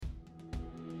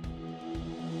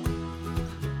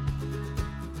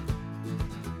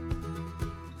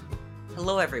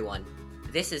Hello everyone,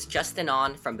 this is Justin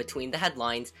On from Between the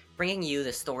Headlines, bringing you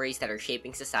the stories that are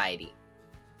shaping society.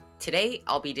 Today,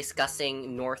 I'll be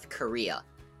discussing North Korea,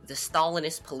 the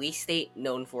Stalinist police state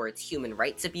known for its human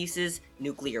rights abuses,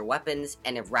 nuclear weapons,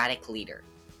 and erratic leader.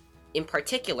 In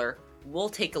particular, we'll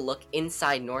take a look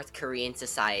inside North Korean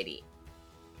society.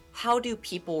 How do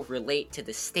people relate to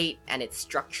the state and its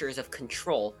structures of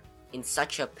control in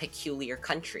such a peculiar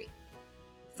country?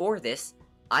 For this,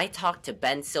 I talked to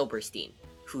Ben Silberstein,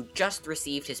 who just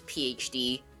received his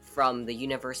PhD from the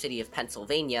University of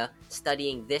Pennsylvania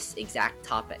studying this exact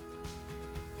topic.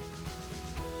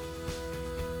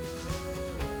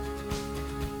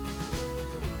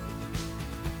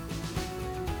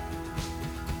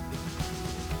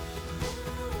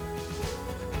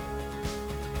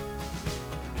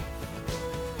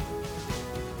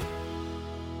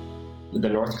 The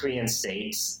North Korean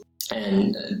state,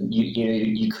 and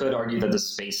you could argue that this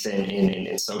is based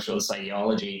in socialist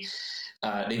ideology.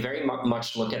 They very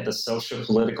much look at the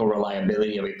socio-political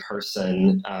reliability of a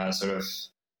person sort of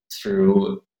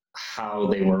through how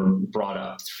they were brought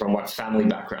up, from what family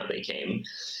background they came.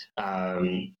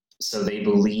 So they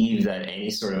believe that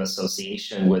any sort of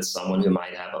association with someone who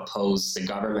might have opposed the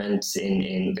government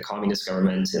in the communist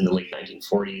government in the late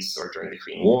 1940s or during the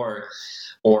Korean War,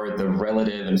 or the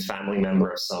relative and family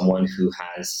member of someone who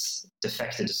has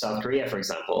defected to South Korea, for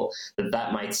example,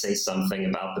 that might say something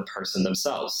about the person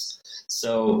themselves.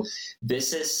 So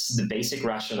this is the basic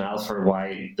rationale for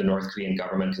why the North Korean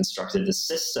government constructed this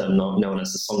system known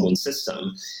as the Songun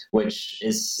system, which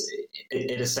is,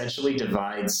 it essentially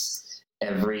divides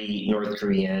every North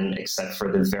Korean, except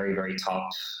for the very, very top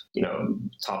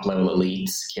level elite,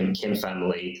 Kim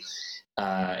family.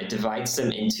 It divides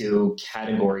them into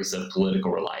categories of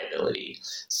political reliability.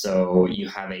 So you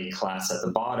have a class at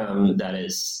the bottom that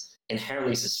is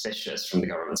inherently suspicious from the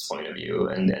government's point of view,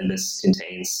 and this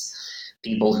contains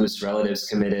people whose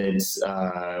relatives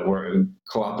were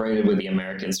cooperated with the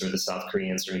Americans or the South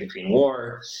Koreans during the Korean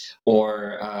War,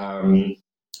 or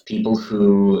people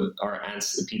who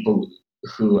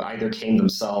either came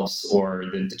themselves or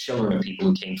the children of people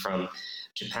who came from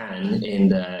Japan in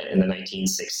the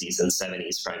 1960s and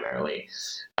 70s primarily,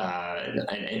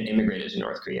 and immigrated to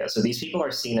North Korea. So these people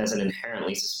are seen as an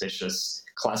inherently suspicious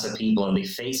class of people, and they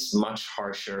face much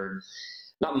harsher,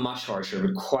 not much harsher,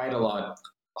 but quite a lot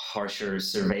harsher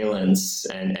surveillance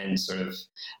and sort of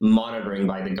monitoring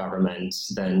by the government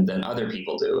than other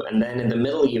people do. And then in the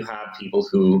middle, you have people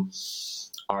who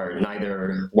are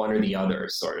neither one or the other,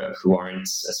 sort of, who aren't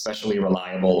especially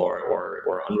reliable or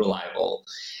unreliable.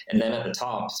 And then at the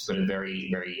top, to put it very,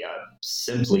 very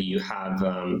simply, you have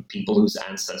people whose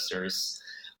ancestors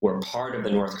were part of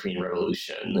the North Korean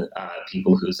Revolution,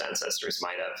 people whose ancestors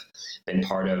might have been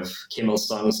part of Kim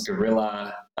Il-sung's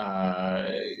guerrilla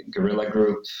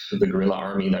group, the guerrilla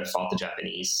army that fought the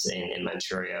Japanese in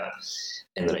Manchuria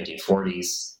in the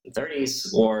 1940s and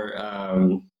 30s,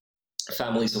 or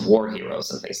families of war heroes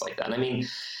and things like that. And I mean,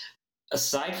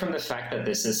 aside from the fact that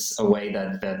this is a way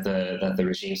that the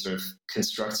regime sort of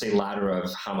constructs a ladder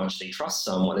of how much they trust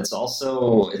someone, it's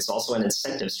also an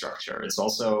incentive structure. It's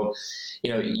also,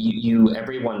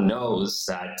 everyone knows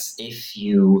that if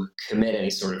you commit any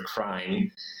sort of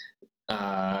crime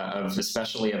of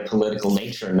especially a political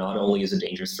nature, not only is it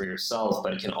dangerous for yourself,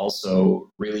 but it can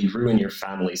also really ruin your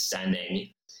family's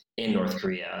standing in North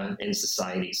Korea, in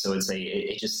society. So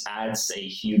it just adds a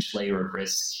huge layer of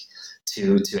risk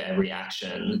to every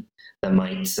action that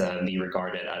might be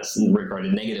regarded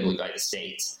negatively by the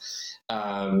state.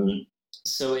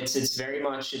 So it's a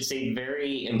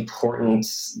very important.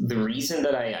 The reason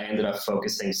that I ended up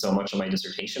focusing so much on my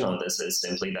dissertation on this is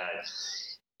simply that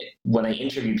when I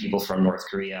interview people from North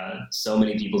Korea, so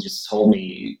many people just told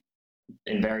me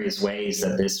in various ways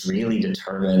that this really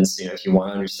determines, if you want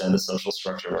to understand the social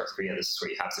structure of North Korea, this is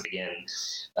where you have to begin.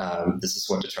 This is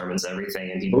what determines everything.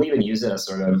 And people even use it as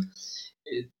sort of,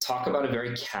 talk about it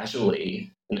very casually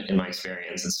in my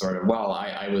experience. It's sort of, well,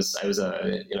 I was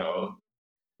a,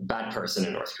 bad person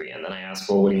in North Korea. And then I ask,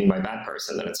 well, what do you mean by bad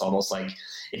person? And it's almost like,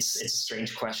 it's a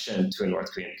strange question to a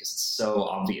North Korean because it's so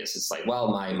obvious. It's like, well,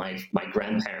 my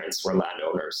grandparents were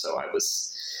landowners, so I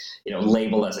was,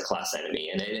 labeled as a class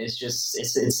enemy. And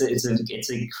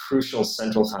it's a crucial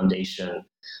central foundation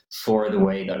for the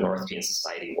way that North Korean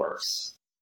society works.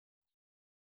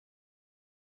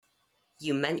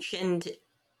 You mentioned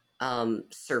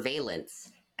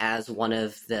surveillance as one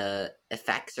of the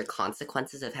effects or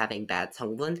consequences of having bad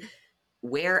Songun.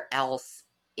 Where else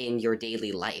in your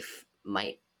daily life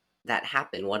might that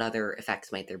happen? What other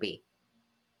effects might there be?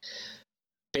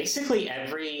 Basically, at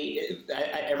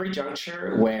every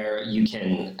juncture where you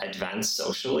can advance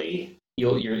socially,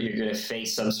 you're going to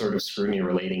face some sort of scrutiny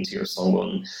relating to your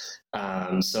songbun.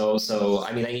 So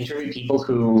I mean, I interviewed people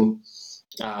who,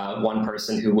 one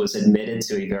person who was admitted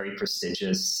to a very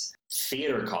prestigious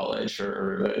theater college,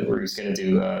 or where he was going to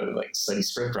do like study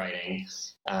script writing,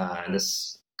 and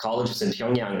this college was in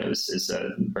Pyongyang. It is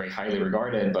very highly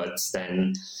regarded, but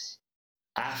then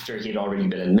after he had already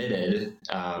been admitted,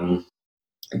 I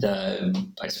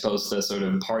suppose the sort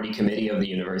of party committee of the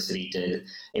university did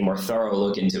a more thorough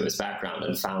look into his background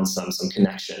and found some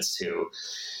connections to,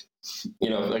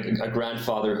 like a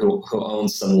grandfather who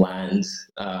owned some land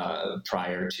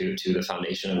prior to the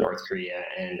foundation of North Korea,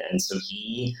 and so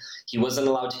he wasn't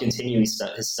allowed to continue his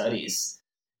studies.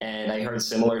 And I heard a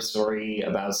similar story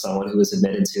about someone who was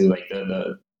admitted to like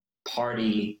the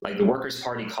party, like the Workers'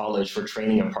 Party College for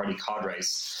training of party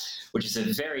cadres, which is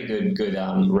a very good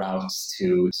route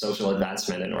to social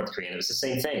advancement in North Korea. And it was the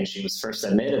same thing. She was first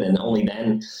admitted, and only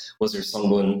then was her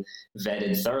songbun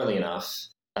vetted thoroughly enough.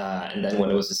 And then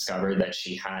when it was discovered that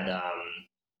she had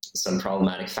some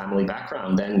problematic family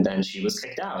background, then she was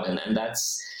kicked out. And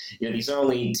that's, these are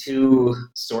only two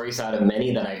stories out of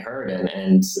many that I heard,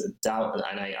 and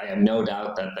I have no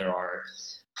doubt that there are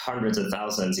hundreds of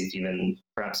thousands, if even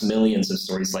perhaps millions of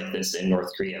stories like this in North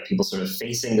Korea. People sort of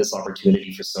facing this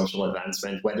opportunity for social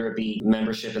advancement, whether it be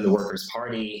membership in the Workers'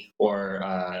 Party or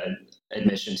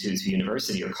admission to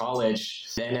university or college.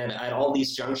 Then at all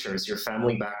these junctures, your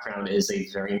family background is a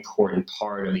very important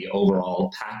part of the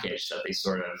overall package that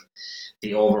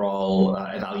the overall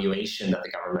evaluation that the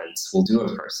government will do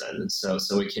of a person. So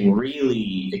it can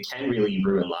really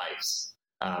ruin lives.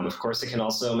 Of course, it can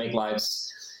also make lives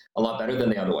a lot better than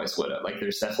they otherwise would have. Like,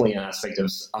 there's definitely an aspect of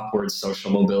upward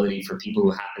social mobility for people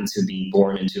who happen to be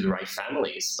born into the right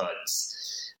families,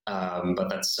 but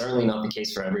that's certainly not the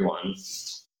case for everyone.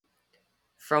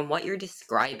 From what you're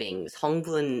describing,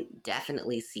 songbun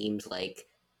definitely seems like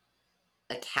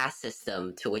a caste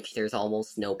system to which there's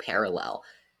almost no parallel.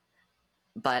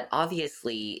 But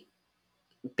obviously,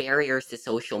 barriers to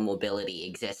social mobility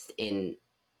exist in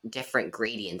different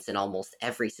gradients in almost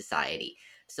every society.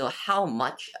 So how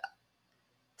much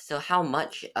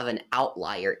of an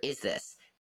outlier is this?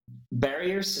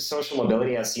 Barriers to social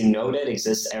mobility, as you noted,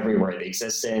 exist everywhere. They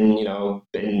exist in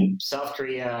South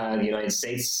Korea, the United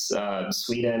States,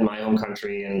 Sweden, my home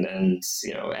country, and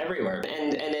everywhere.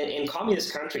 And in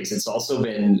communist countries, it's also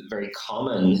been very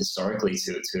common historically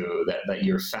to that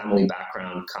your family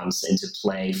background comes into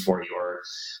play for your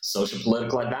social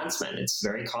political advancement. It's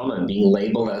very common being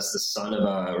labeled as the son of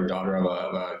or daughter of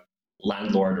a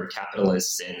landlord or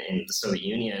capitalist in the Soviet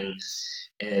Union,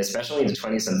 especially in the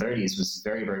 20s and 30s, was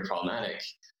very, very problematic.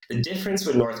 The difference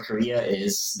with North Korea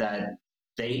is that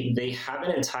they have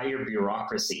an entire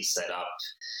bureaucracy set up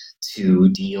to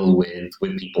deal with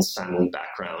people's family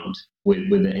background,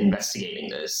 with investigating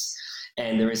this.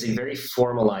 And there is a very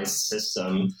formalized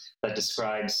system that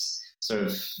describes sort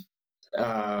of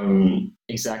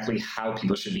exactly how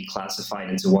people should be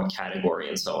classified into what category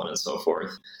and so on and so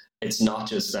forth. It's not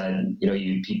just that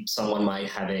someone might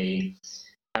have a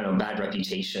bad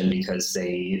reputation because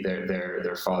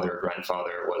their father or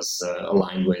grandfather was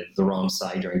aligned with the wrong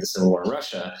side during the Civil War in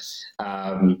Russia.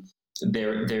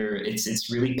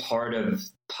 It's really part of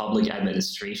public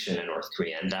administration in North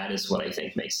Korea, and that is what I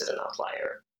think makes it an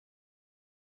outlier.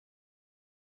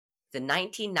 The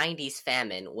 1990s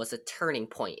famine was a turning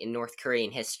point in North Korean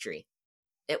history.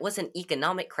 It was an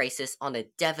economic crisis on a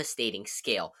devastating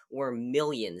scale where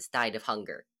millions died of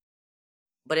hunger.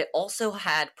 But it also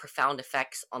had profound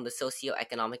effects on the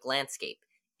socioeconomic landscape.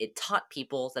 It taught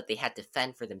people that they had to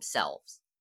fend for themselves.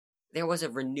 There was a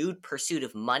renewed pursuit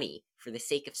of money for the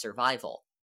sake of survival.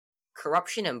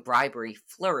 Corruption and bribery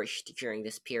flourished during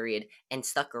this period and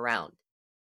stuck around.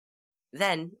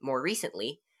 Then, more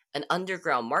recently, an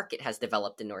underground market has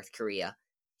developed in North Korea.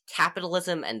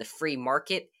 Capitalism and the free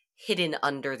market hidden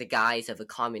under the guise of a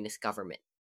communist government.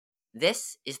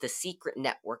 This is the secret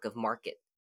network of market.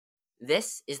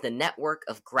 This is the network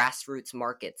of grassroots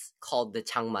markets called the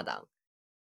Changmadang.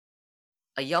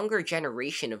 A younger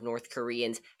generation of North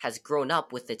Koreans has grown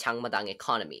up with the Changmadang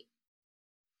economy.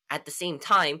 At the same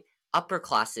time, upper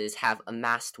classes have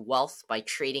amassed wealth by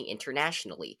trading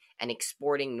internationally and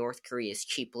exporting North Korea's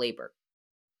cheap labor.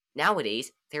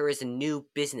 Nowadays, there is a new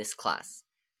business class,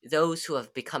 those who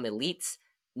have become elites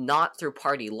not through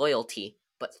party loyalty,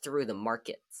 but through the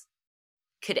markets.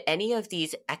 Could any of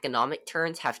these economic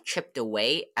turns have chipped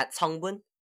away at songbun?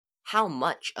 How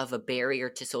much of a barrier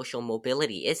to social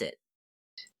mobility is it?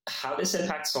 how this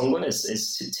impacts Songbun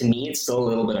is to me, it's still a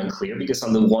little bit unclear, because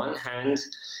on the one hand,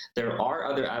 there are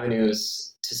other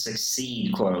avenues to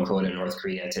succeed, quote unquote, in North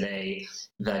Korea today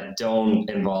that don't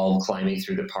involve climbing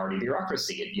through the party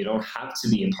bureaucracy. You don't have to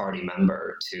be a party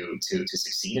member to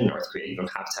succeed in North Korea. You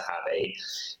don't have to have a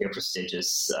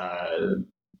prestigious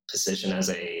position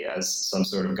as some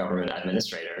sort of government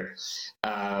administrator,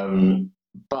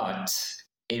 but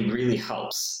it really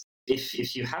helps.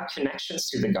 If you have connections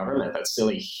to the government, that's still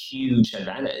a huge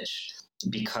advantage,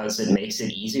 because it makes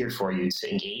it easier for you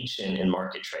to engage in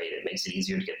market trade. It makes it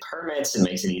easier to get permits. It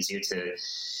makes it easier to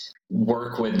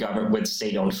work with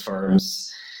state-owned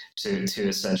firms to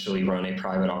essentially run a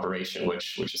private operation,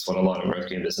 which is what a lot of North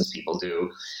Korean business people do.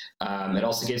 It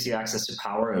also gives you access to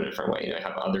power in a different way. You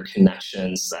have other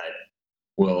connections that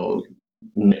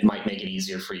might make it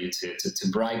easier for you to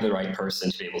bribe the right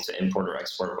person to be able to import or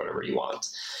export whatever you want.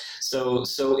 So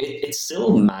it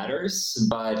still matters,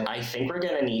 but I think we're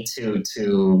going to need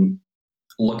to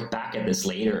look back at this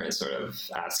later and sort of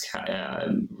ask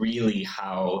really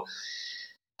how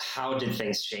did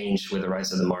things change with the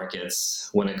rise of the markets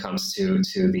when it comes to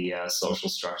the social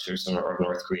structures of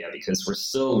North Korea, because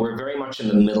we're very much in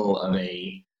the middle of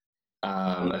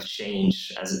of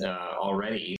change as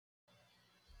already.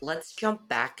 Let's jump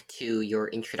back to your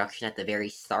introduction at the very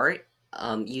start.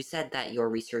 You said that your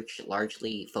research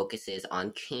largely focuses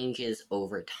on changes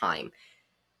over time.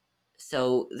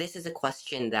 So this is a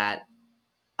question that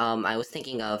I was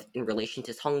thinking of in relation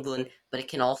to Songbun, but it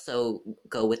can also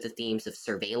go with the themes of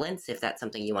surveillance, if that's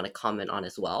something you want to comment on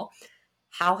as well.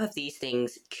 How have these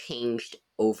things changed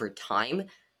over time,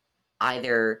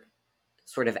 either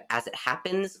sort of as it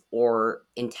happens or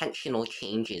intentional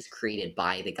changes created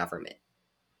by the government?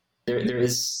 There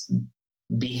is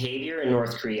behavior in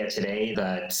North Korea today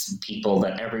that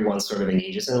everyone sort of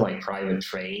engages in, like private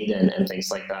trade and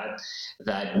things like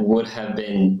that would have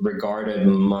been regarded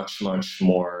much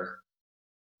more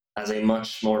as a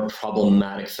much more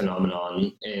problematic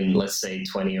phenomenon in, let's say,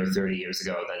 20 or 30 years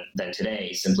ago than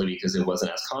today, simply because it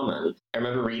wasn't as common. I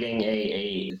remember reading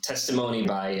a testimony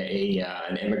by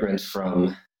an immigrant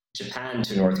from Japan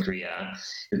to North Korea,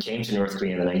 who came to North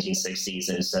Korea in the 1960s,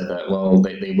 and said that, well,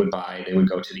 they would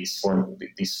go to these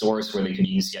stores where they could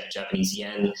use Japanese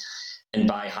yen and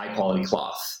buy high quality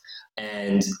cloth.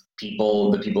 And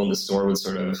the people in the store would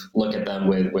sort of look at them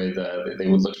they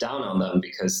would look down on them,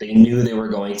 because they knew they were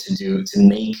going to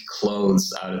make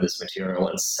clothes out of this material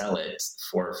and sell it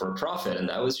for profit. And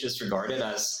that was just regarded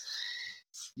as,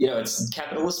 it's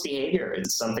capitalist behavior.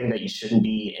 It's something that you shouldn't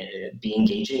be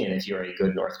engaging in if you're a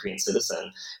good North Korean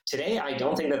citizen. Today, I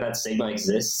don't think that stigma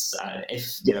exists.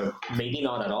 Maybe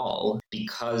not at all,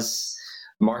 because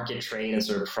market trade and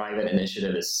sort of private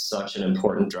initiative is such an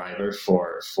important driver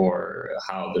for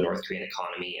how the North Korean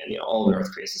economy and all of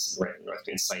North Korean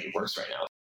society works right now.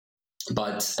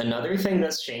 But another thing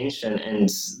that's changed, and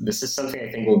this is something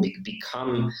I think will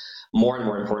become more and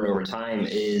more important over time,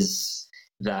 is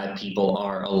that people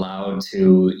are allowed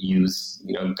to use,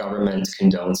 government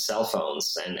condoned cell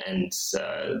phones and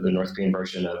the North Korean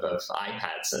version of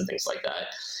iPads and things like that.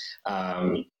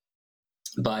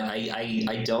 But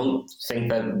I don't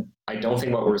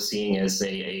think what we're seeing is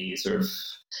a sort of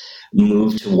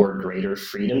move toward greater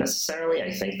freedom necessarily.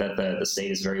 I think that the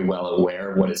state is very well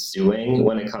aware of what it's doing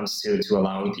when it comes to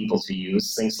allowing people to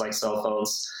use things like cell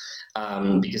phones,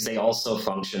 because they also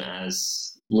function as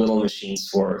little machines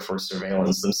for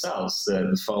surveillance themselves.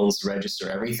 The phones register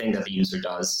everything that the user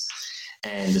does,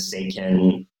 and the state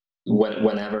can,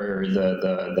 whenever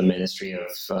the Ministry of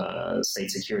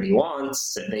State Security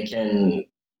wants, they can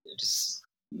just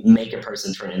make a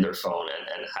person turn in their phone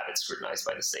and have it scrutinized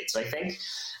by the state. So I think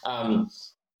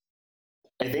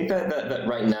that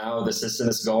right now the system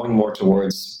is going more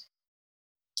towards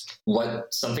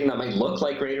something that might look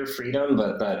like greater freedom,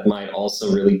 but that might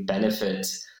also really benefit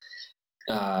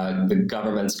the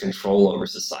government's control over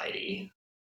society.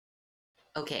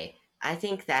 Okay, I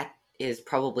think that is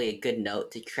probably a good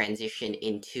note to transition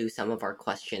into some of our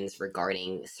questions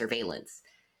regarding surveillance.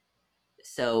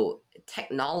 So,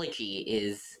 technology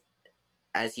is,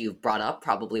 as you've brought up,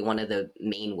 probably one of the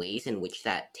main ways in which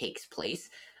that takes place.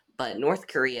 But North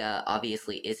Korea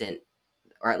obviously isn't,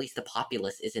 or at least the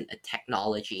populace isn't, a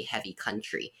technology-heavy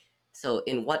country. So,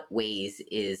 in what ways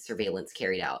is surveillance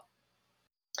carried out?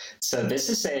 So this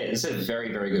is a very,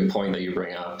 very good point that you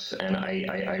bring up, and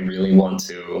I really want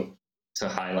to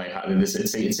highlight how this.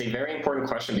 It's a very important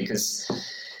question, because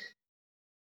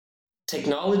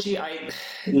technology,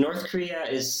 North Korea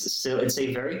is still, it's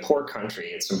a very poor country.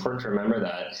 It's important to remember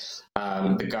that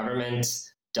the government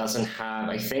doesn't have,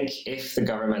 I think if the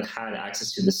government had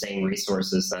access to the same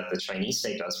resources that the Chinese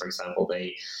state does, for example,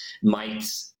 they might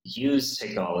use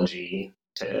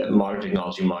modern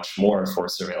technology much more for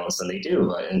surveillance than they do,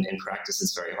 but in practice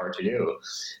it's very hard to do.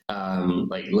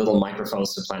 Like little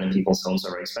microphones to plant in people's homes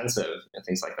are very expensive and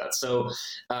things like that. So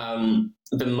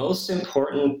the most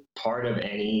important part of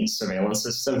any surveillance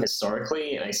system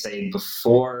historically, and I'd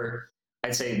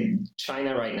say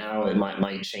China right now, it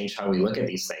might change how we look at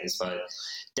these things, but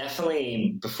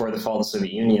definitely before the fall of the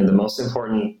Soviet Union, the most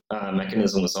important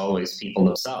mechanism was always people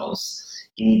themselves.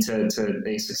 You need in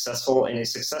a successful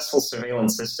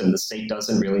surveillance system, the state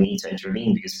doesn't really need to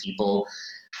intervene because people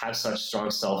have such strong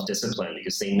self-discipline,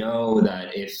 because they know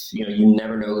that if, you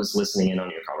never know who's listening in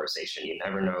on your conversation. You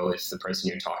never know if the person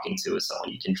you're talking to is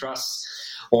someone you can trust,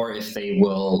 or if they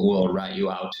will rat you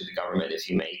out to the government if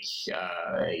you make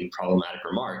any problematic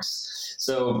remarks.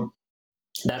 So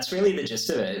that's really the gist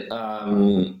of it.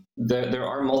 There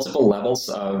are multiple levels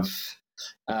of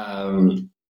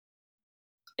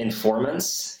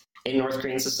informants in North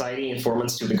Korean society,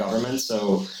 informants to the government.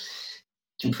 So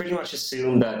you can pretty much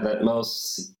assume that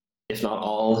most, if not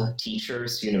all,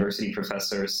 teachers, university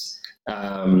professors,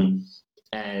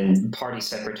 and party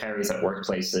secretaries at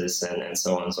workplaces and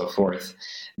so on and so forth,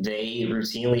 they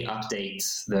routinely update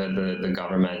the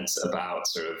government about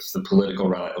sort of the political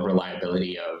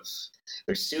reliability of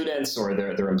their students or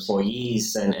their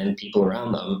employees and people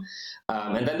around them.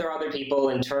 And then there are other people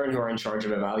in turn who are in charge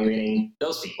of evaluating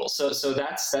those people. So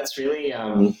that's really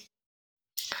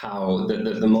how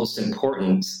the most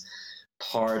important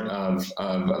part of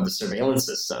the surveillance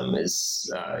system is,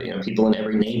 people in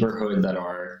every neighborhood that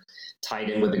are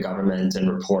tied in with the government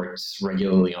and report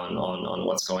regularly on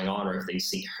what's going on, or if they've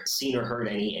seen or heard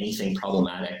anything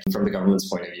problematic from the government's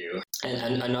point of view.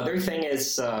 And another thing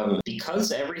is,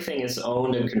 because everything is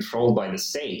owned and controlled by the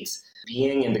state,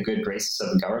 being in the good graces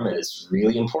of the government is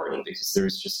really important, because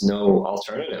there's just no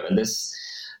alternative. And this,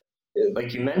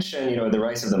 like you mentioned, the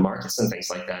rise of the markets and things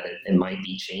like that, it might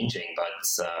be changing, but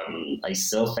I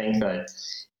still think that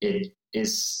it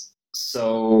is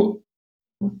so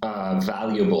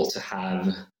valuable to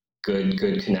have good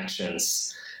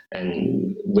connections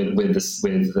and with the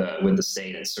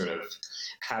state, and sort of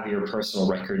have your personal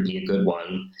record be a good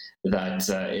one, that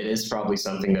it is probably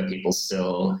something that people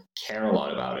still care a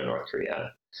lot about in North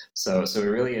Korea. So it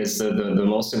really is the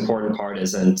most important part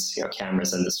isn't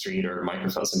cameras in the street or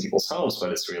microphones in people's homes, but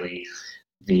it's really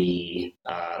the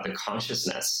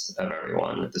consciousness of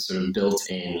everyone, the sort of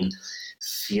built-in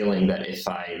feeling that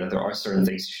that there are certain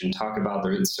things you shouldn't talk about,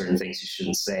 there are certain things you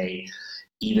shouldn't say,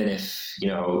 even if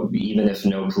no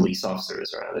police officer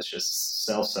is around. It's just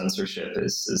self-censorship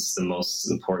is the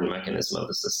most important mechanism of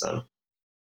the system.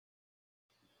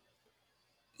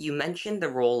 You mentioned the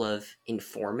role of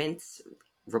informants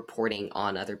reporting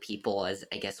on other people as,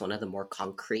 I guess, one of the more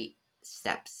concrete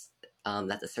steps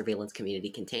that the surveillance community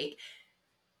can take.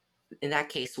 In that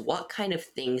case, what kind of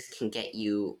things can get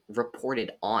you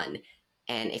reported on?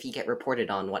 And if you get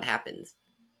reported on, what happens?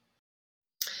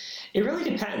 It really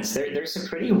depends. There's a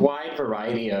pretty wide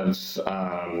variety of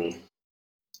things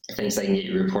that can get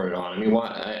you reported on. I mean,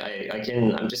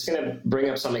 I'm just going to bring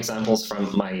up some examples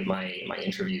from my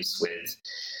interviews with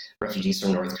refugees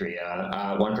from North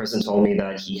Korea. One person told me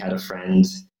that he had a friend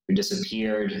who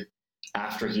disappeared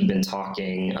after he'd been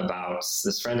talking about,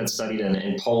 this friend had studied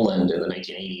in Poland in the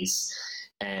 1980s,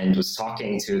 and was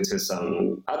talking to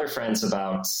some other friends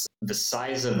about the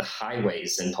size of the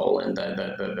highways in Poland that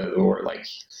were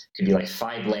could be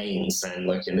 5 lanes, and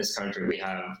look, in this country we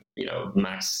have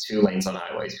max 2 lanes on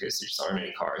highways because there just aren't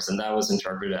any cars, and that was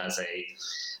interpreted as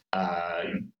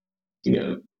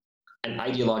an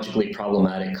ideologically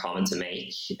problematic comment to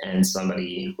make, and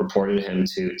somebody reported him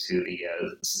to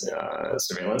the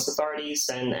surveillance authorities,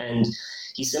 and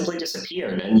he simply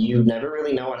disappeared. And you never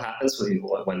really know what happens with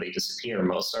people when they disappear.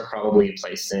 Most are probably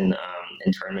placed in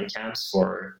internment camps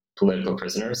for political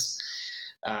prisoners.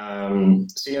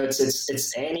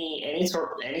 It's any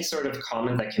sort of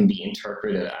comment that can be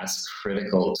interpreted as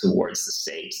critical towards the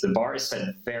state. The bar is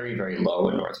set very, very low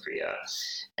in North Korea,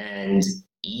 and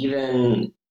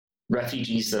even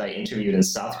refugees that I interviewed in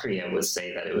South Korea would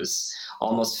say that it was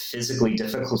almost physically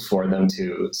difficult for them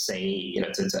to say,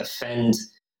 to offend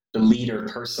the leader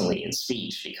personally in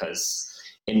speech, because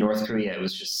in North Korea it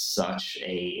was just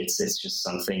it's just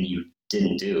something you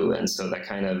didn't do. And so that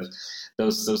kind of,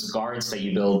 those guards that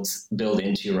you build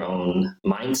into your own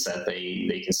mindset,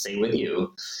 they can stay with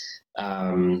you.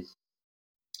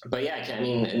 But yeah, I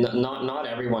mean, not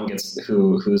everyone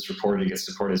who's reported gets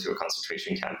deported to a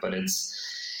concentration camp, but it's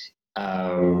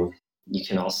You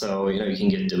can also, you can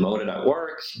get demoted at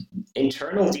work.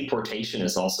 Internal deportation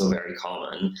is also very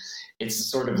common. It's a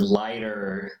sort of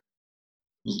slightly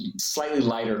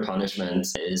lighter punishment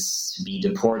is to be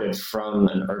deported from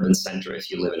an urban center, if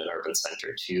you live in an urban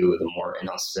center, to the more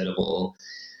inhospitable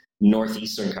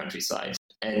northeastern countryside.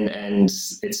 And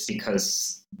it's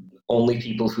because only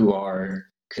people who are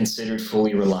considered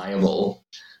fully reliable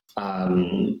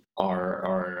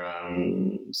are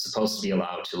supposed to be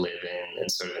allowed to live in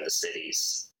sort of in the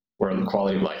cities where the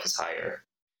quality of life is higher.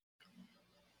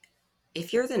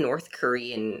 If you're the North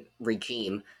Korean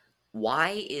regime,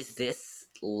 why is this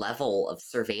level of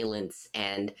surveillance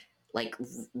and like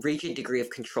rigid degree of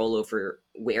control over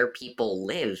where people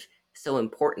live so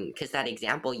important? Because that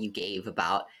example you gave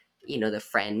about, the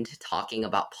friend talking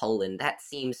about Poland, that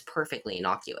seems perfectly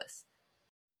innocuous.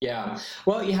 Yeah.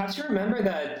 Well, you have to remember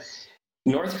that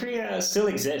North Korea still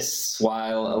exists,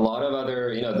 while a lot of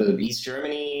other, the East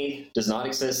Germany does not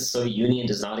exist, the Soviet Union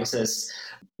does not exist.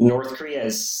 North Korea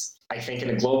is, I think,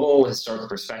 in a global historical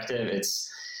perspective, it's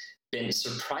been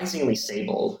surprisingly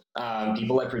stable.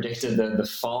 People have predicted the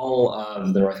fall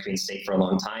of the North Korean state for a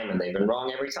long time, and they've been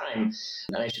wrong every time.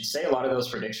 And I should say a lot of those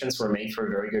predictions were made for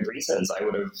very good reasons. I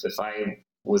would have, if I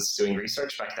was doing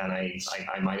research back then, I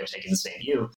might have taken the same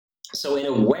view. So in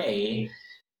a way,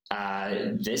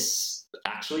 this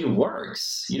actually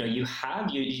works. You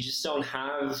just don't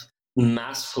have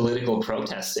mass political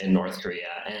protests in North Korea.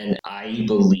 And I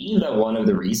believe that one of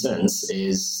the reasons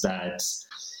is that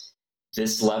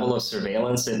this level of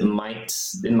surveillance, it might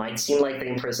seem like they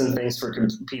imprison things for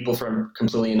people from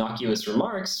completely innocuous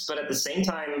remarks, but at the same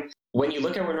time, when you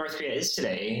look at where North Korea is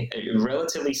today, a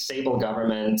relatively stable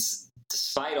government,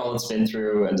 despite all it's been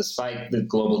through and despite the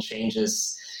global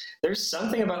changes, there's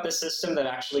something about the system that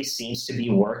actually seems to be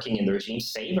working in the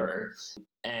regime's favor.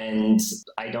 And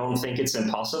I don't think it's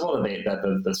impossible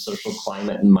that the social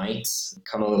climate might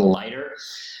come a little lighter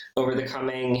over the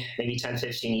coming maybe 10,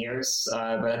 15 years.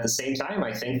 But at the same time,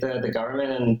 I think the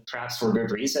government, and perhaps for good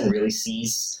reason, really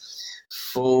sees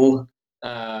full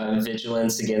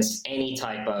vigilance against any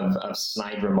type of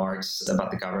snide remarks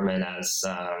about the government as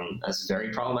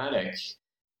very problematic.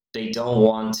 They don't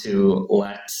want to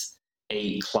let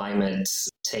a climate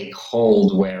take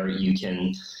hold where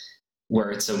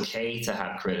it's okay to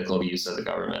have critical views of the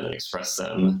government and express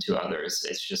them to others.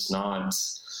 It's just not,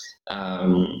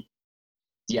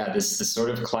 this sort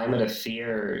of climate of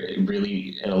fear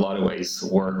really, in a lot of ways,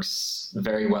 works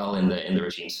very well in the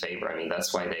regime's favor. I mean,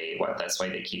 that's why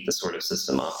they keep the sort of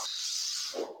system up.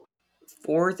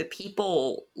 For the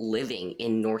people living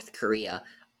in North Korea,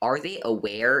 are they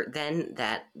aware then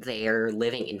that they're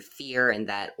living in fear and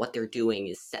that what they're doing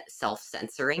is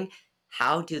self-censoring?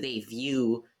 How do they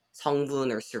view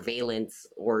Songbun or surveillance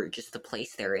or just the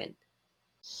place they're in?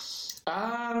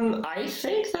 I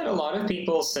think that a lot of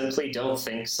people simply don't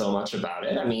think so much about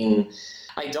it. I mean,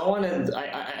 I don't want to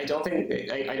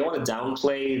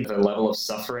downplay the level of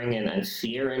suffering and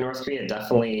fear in North Korea. It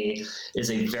definitely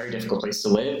is a very difficult place to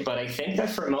live. But I think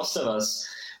that for most of us,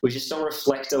 we just don't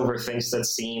reflect over things that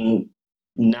seem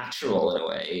natural in a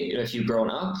way. If you've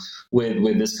grown up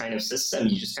with this kind of system,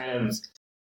 you just kind of,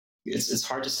 it's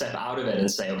hard to step out of it and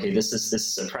say, okay, this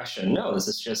is oppression. No, this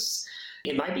is just,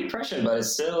 it might be oppression, but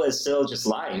it's still just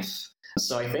life.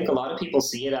 So I think a lot of people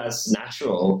see it as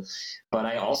natural, but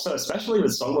I also, especially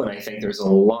with Songbun, I think there's a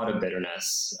lot of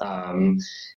bitterness.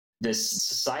 This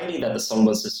society that the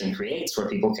Songbun system creates, where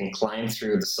people can climb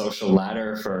through the social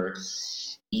ladder for,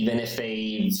 even if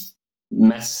they've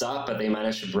messed up, but they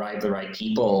manage to bribe the right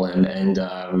people and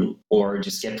or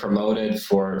just get promoted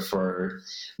for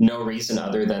no reason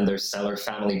other than their stellar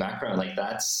family background. Like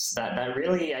that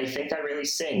really, I think that really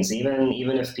stings. Even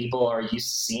if people are used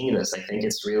to seeing this, I think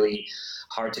it's really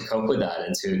hard to cope with that,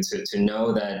 and to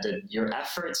know that your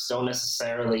efforts don't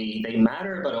necessarily, they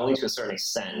matter, but only to a certain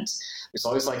extent. There's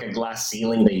always like a glass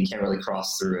ceiling that you can't really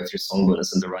cross through if your Songbun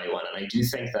isn't the right one. And I do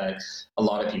think that a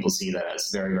lot of people see that as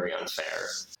very, very unfair.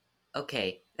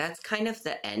 Okay, that's kind of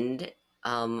the end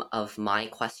of my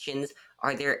questions.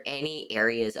 Are there any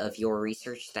areas of your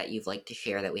research that you'd like to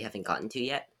share that we haven't gotten to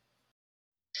yet?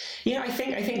 Yeah, I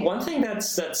think one thing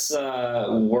that's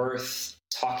worth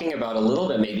talking about a little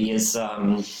bit maybe is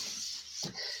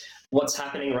what's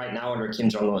happening right now under Kim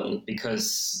Jong-un,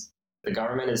 because the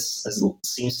government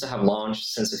seems to have launched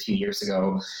since a few years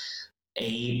ago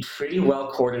a pretty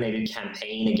well-coordinated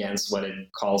campaign against what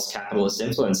it calls capitalist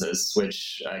influences,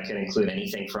 which can include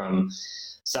anything from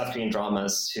South Korean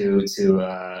dramas to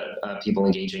people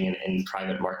engaging in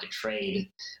private market trade.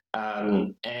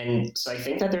 And so I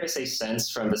think that there is a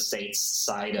sense from the state's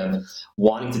side of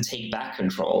wanting to take back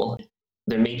control.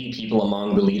 there may be people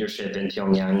among the leadership in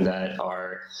Pyongyang that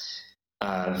are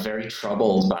very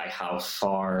troubled by how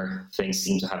far things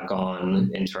seem to have gone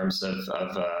in terms of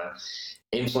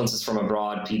influences from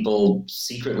abroad, people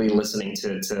secretly listening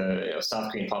to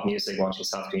South Korean pop music, watching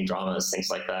South Korean dramas, things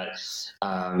like that.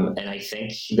 And I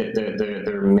think that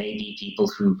there may be people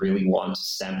who really want to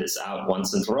stamp this out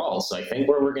once and for all. So I think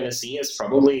what we're going to see is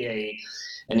probably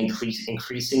an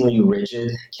increasingly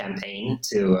rigid campaign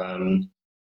to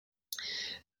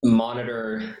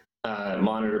monitor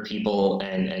people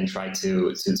and try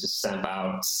to stamp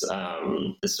out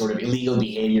this sort of illegal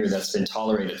behavior that's been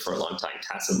tolerated for a long time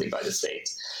tacitly by the state.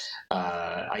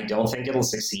 I don't think it'll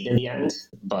succeed in the end,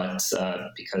 but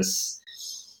because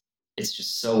it's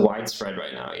just so widespread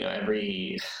right now.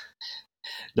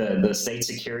 The state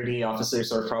security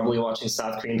officers are probably watching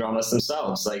South Korean dramas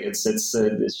themselves. Like it's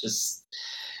just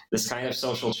this kind of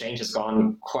social change has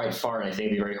gone quite far, and I think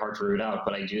it'd be very hard to root out.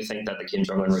 But I do think that the Kim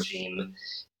Jong-un regime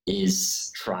is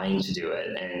trying to do it,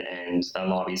 and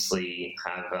that'll obviously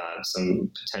have some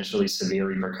potentially severe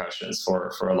repercussions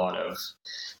for a lot of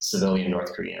civilian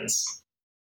North Koreans.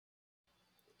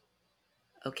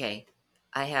 Okay,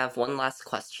 I have one last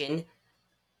question.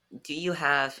 Do you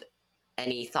have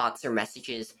any thoughts or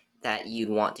messages that you'd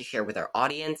want to share with our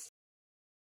audience?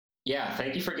 Yeah,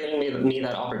 thank you for giving me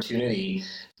that opportunity,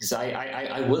 because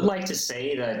I would like to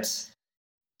say that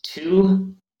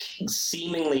two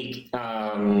seemingly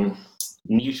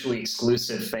mutually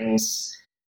exclusive things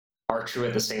are true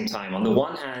at the same time. On the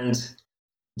one hand,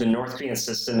 the North Korean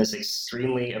system is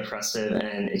extremely oppressive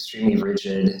and extremely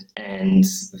rigid and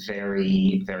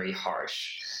very, very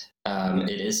harsh.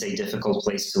 It is a difficult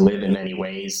place to live in many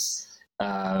ways,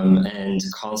 and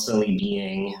constantly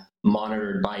being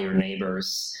monitored by your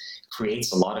neighbors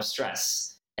creates a lot of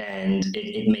stress, and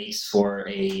it makes for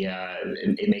a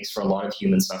lot of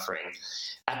human suffering.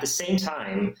 At the same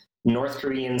time, North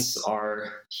Koreans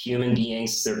are human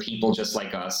beings. They're people just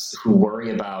like us who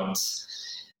worry about,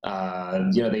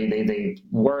 they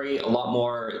worry a lot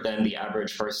more than the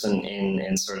average person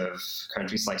in sort of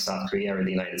countries like South Korea or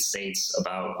the United States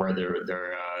about where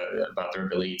about their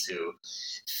ability to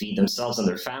feed themselves and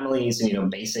their families,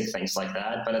 and basic things like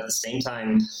that. But at the same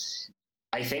time,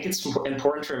 I think it's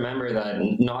important to remember that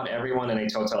not everyone in a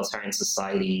totalitarian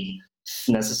society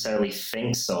necessarily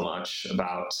thinks so much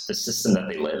about the system that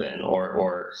they live in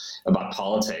or about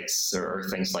politics or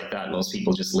things like that. Most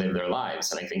people just live their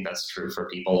lives, and I think that's true for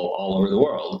people all over the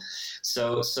world.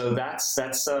 So that's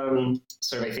sort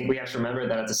of, I think we have to remember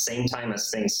that at the same time as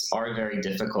things are very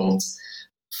difficult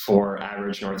for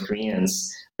average North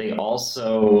Koreans, they're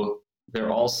also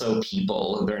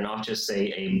people. They're not just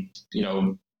a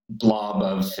blob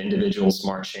of individuals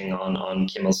marching on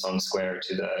Kim Il Sung Square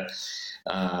to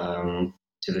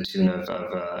the tune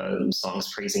of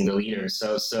songs praising the leader.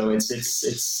 So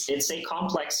it's a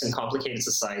complex and complicated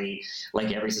society,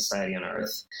 like every society on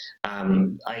earth.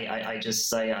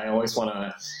 I always want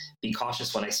to be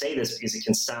cautious when I say this, because it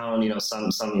can sound,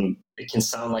 it can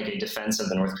sound like a defense of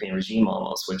the North Korean regime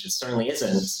almost, which it certainly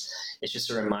isn't. It's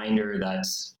just a reminder that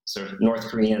sort of North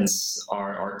Koreans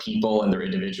are people, and they're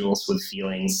individuals with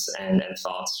feelings and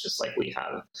thoughts just like we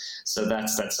have. So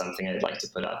that's something I'd like to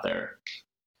put out there.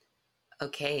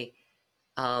 Okay,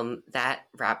 that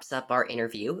wraps up our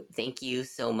interview. Thank you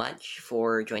so much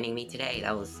for joining me today.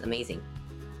 That was amazing.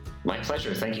 My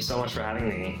pleasure. Thank you so much for having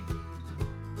me.